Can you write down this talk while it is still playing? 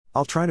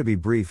I'll try to be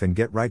brief and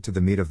get right to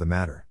the meat of the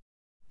matter.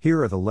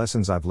 Here are the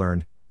lessons I've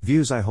learned,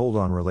 views I hold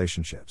on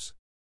relationships.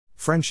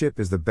 Friendship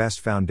is the best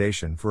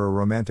foundation for a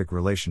romantic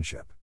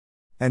relationship.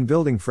 And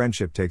building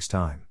friendship takes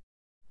time.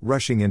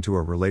 Rushing into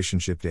a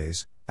relationship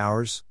days,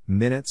 hours,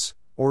 minutes,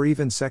 or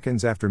even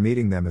seconds after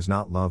meeting them is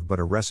not love but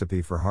a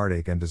recipe for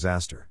heartache and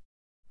disaster.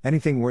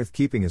 Anything worth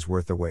keeping is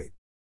worth the wait.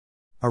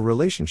 A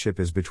relationship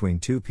is between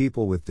two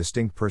people with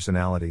distinct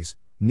personalities,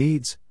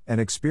 needs,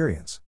 and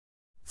experience.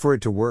 For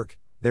it to work,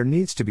 there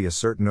needs to be a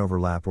certain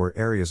overlap or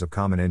areas of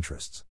common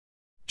interests.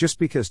 Just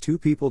because two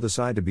people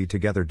decide to be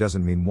together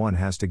doesn't mean one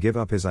has to give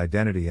up his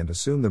identity and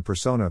assume the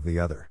persona of the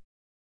other.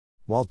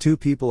 While two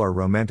people are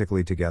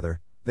romantically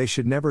together, they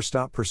should never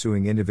stop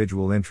pursuing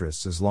individual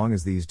interests as long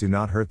as these do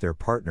not hurt their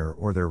partner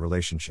or their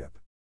relationship.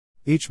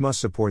 Each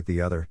must support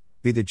the other,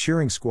 be the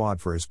cheering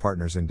squad for his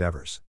partner's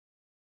endeavors.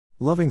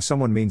 Loving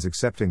someone means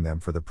accepting them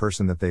for the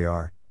person that they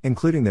are,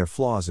 including their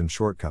flaws and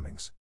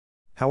shortcomings.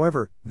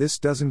 However, this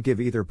doesn't give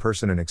either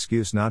person an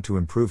excuse not to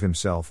improve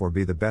himself or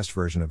be the best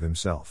version of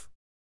himself.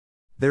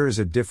 There is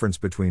a difference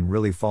between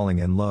really falling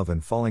in love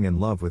and falling in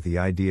love with the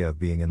idea of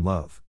being in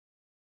love.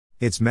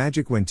 It's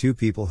magic when two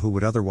people who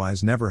would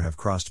otherwise never have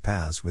crossed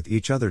paths with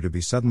each other to be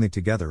suddenly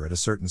together at a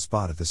certain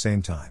spot at the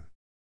same time.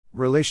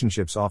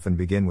 Relationships often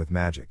begin with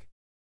magic.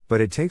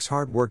 But it takes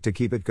hard work to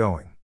keep it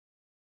going.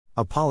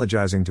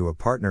 Apologizing to a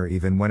partner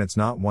even when it's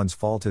not one's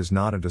fault is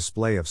not a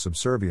display of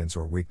subservience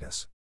or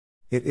weakness.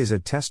 It is a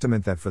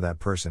testament that for that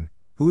person,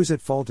 who is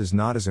at fault is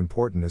not as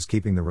important as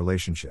keeping the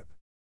relationship.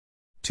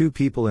 Two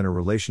people in a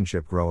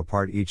relationship grow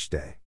apart each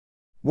day.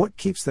 What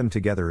keeps them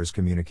together is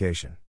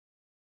communication.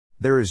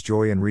 There is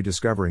joy in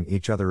rediscovering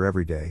each other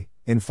every day,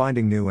 in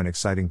finding new and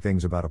exciting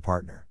things about a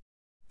partner.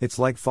 It's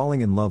like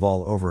falling in love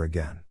all over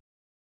again.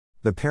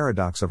 The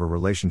paradox of a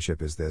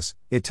relationship is this: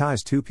 it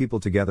ties two people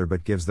together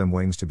but gives them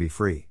wings to be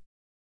free.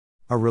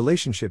 A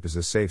relationship is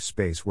a safe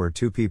space where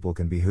two people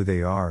can be who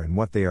they are and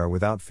what they are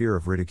without fear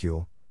of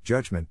ridicule,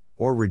 judgment,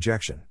 or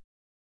rejection.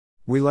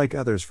 We like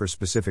others for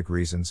specific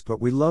reasons, but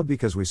we love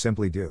because we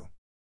simply do.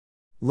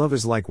 Love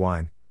is like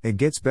wine, it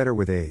gets better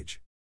with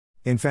age.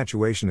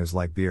 Infatuation is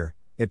like beer,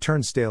 it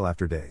turns stale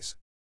after days.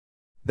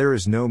 There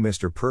is no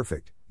Mr.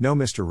 Perfect, no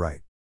Mr.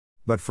 Right.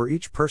 But for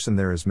each person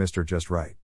there is Mr. Just Right.